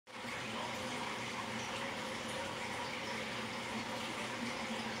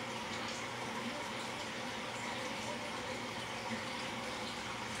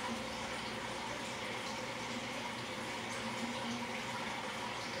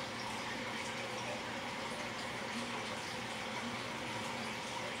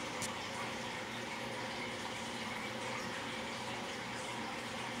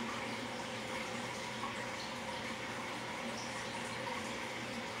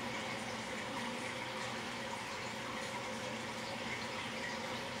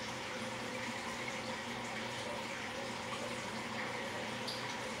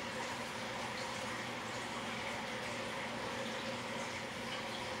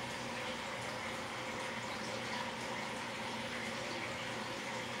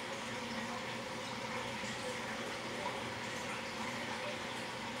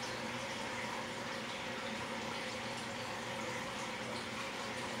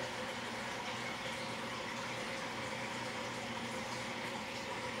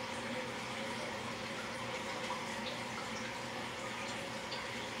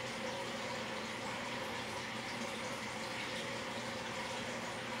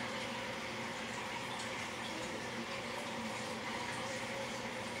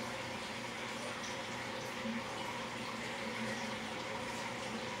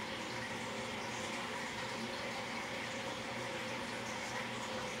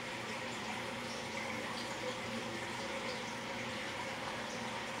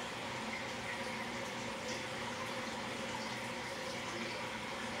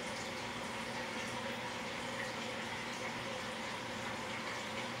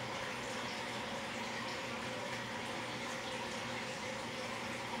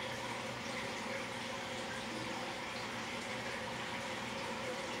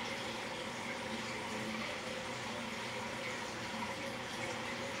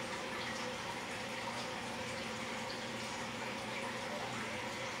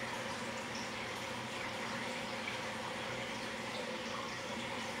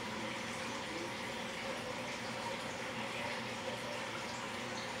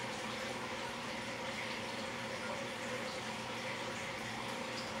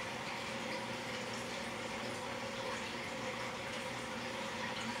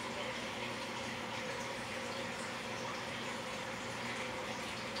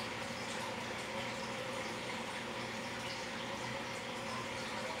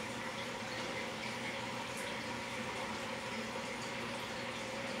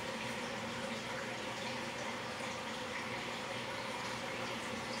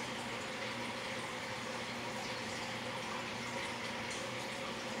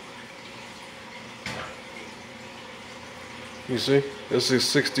You see? That's a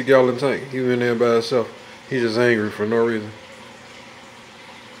 60-gallon tank. He in there by himself. He's just angry for no reason.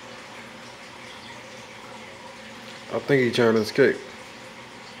 I think he's trying to escape.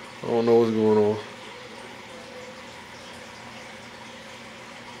 I don't know what's going on.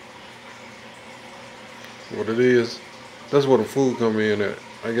 What it is, that's where the food come in at.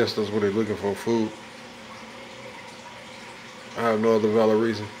 I guess that's what they're looking for, food. I have no other valid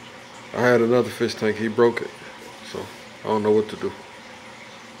reason. I had another fish tank, he broke it. So, I don't know what to do.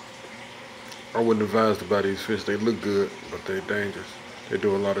 I wouldn't advise to buy these fish. They look good, but they're dangerous. They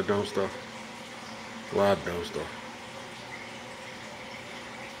do a lot of dumb stuff. A lot of dumb stuff.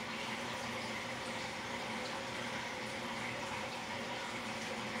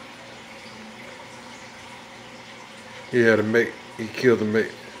 He had a mate. He killed the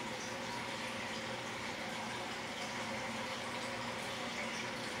mate.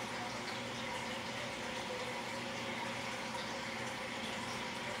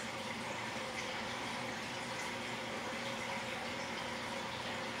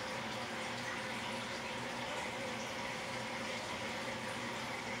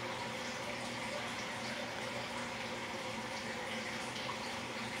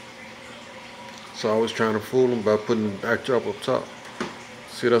 So I was trying to fool him by putting the backdrop up top.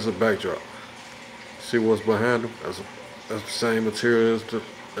 See, that's a backdrop. See what's behind him? That's the same material as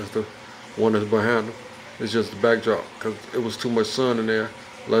the one that's behind him. It's just the backdrop because it was too much sun in there,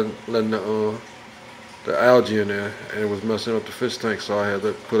 letting the algae in there, and it was messing up the fish tank. So I had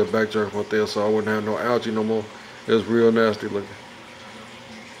to put a backdrop up there so I wouldn't have no algae no more. It was real nasty looking.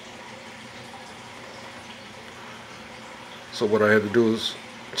 So what I had to do is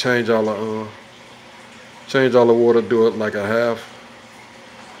change all the water, do it like a half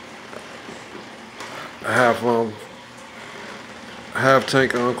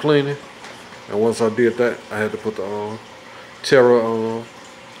tank cleaning. And once I did that, I had to put the Terra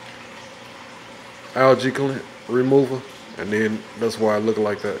algae remover, and then that's why it looked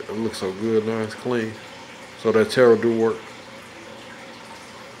like that. It looks so good now, it's clean. So that Terra do work.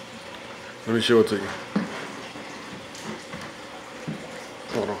 Let me show it to you.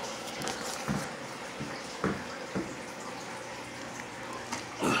 Hold on.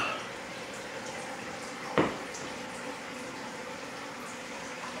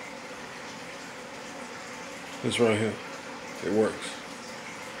 This right here, it works.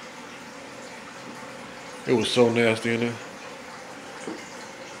 It was so nasty in there.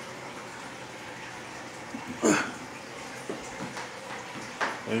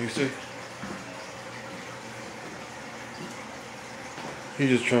 And you see, he's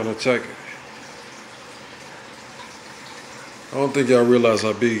just trying to attack it. I don't think y'all realize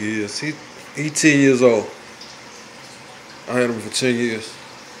how big he is. He 10 years old. I had him for 10 years.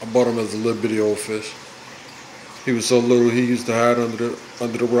 I bought him as a little bitty old fish. He was so little he used to hide under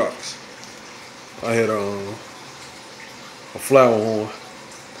the rocks. I had a flower horn,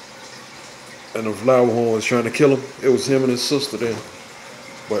 and the flower horn was trying to kill him. It was him and his sister then,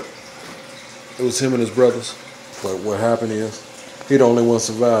 but it was him and his brothers. But what happened is, he the only one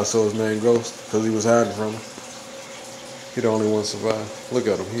survived, so his name Ghost, because he was hiding from him. He the only one survived. Look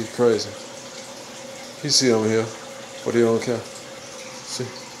at him, he's crazy. He see him here, but he don't care. See?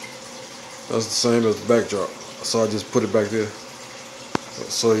 That's the same as the backdrop. So I just put it back there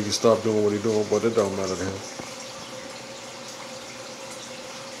so he can stop doing what he's doing, but it don't matter to him.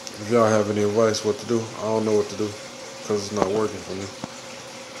 If y'all have any advice what to do, I don't know what to do because it's not working for me.